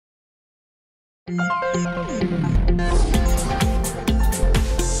I'm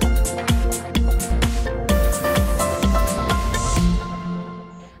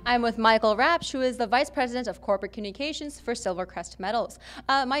with Michael Rapsch, who is the Vice President of Corporate Communications for SilverCrest Metals.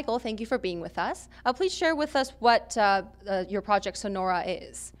 Michael, thank you for being with us. Please share with us what your project Sonora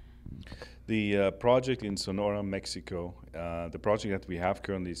is. The project in Sonora, Mexico, the project that we have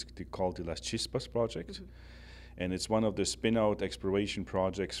currently is called the Las Chispas project. And it's one of the spin-out exploration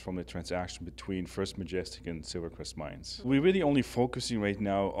projects from the transaction between First Majestic and SilverCrest Mines. We're really only focusing right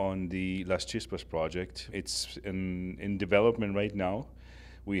now on the Las Chispas project. It's in development right now.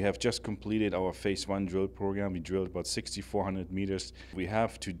 We have just completed our phase 1 drill program. We drilled about 6,400 meters. We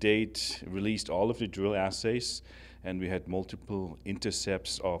have to date released all of the drill assays, and we had multiple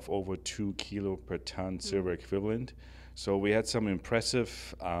intercepts of over 2 kilo per ton silver equivalent. So we had some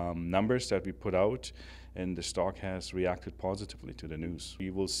impressive numbers that we put out, and the stock has reacted positively to the news. We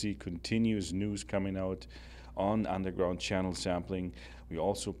will see continuous news coming out on underground channel sampling. We're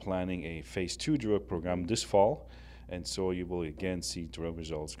also planning a phase 2 drill program this fall, and so you will again see drill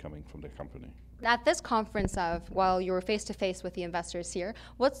results coming from the company. At this conference, while you were face-to-face with the investors here,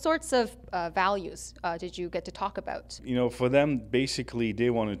 what sorts of values did you get to talk about? You know, for them, basically, they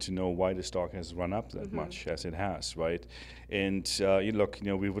wanted to know why the stock has run up that much as it has, right? And look,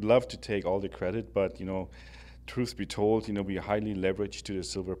 we would love to take all the credit, but truth be told, we are highly leveraged to the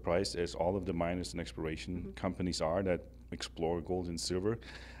silver price, as all of the miners and exploration companies are that explore gold and silver.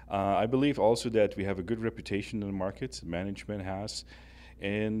 I believe also that we have a good reputation in the market, management has,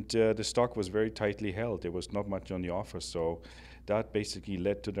 and the stock was very tightly held. There was not much on the offer, so that basically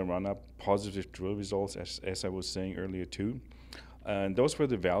led to the run-up, positive drill results, as I was saying earlier too. And those were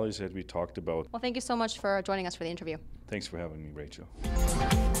the values that we talked about. Well, thank you so much for joining us for the interview. Thanks for having me, Rachel.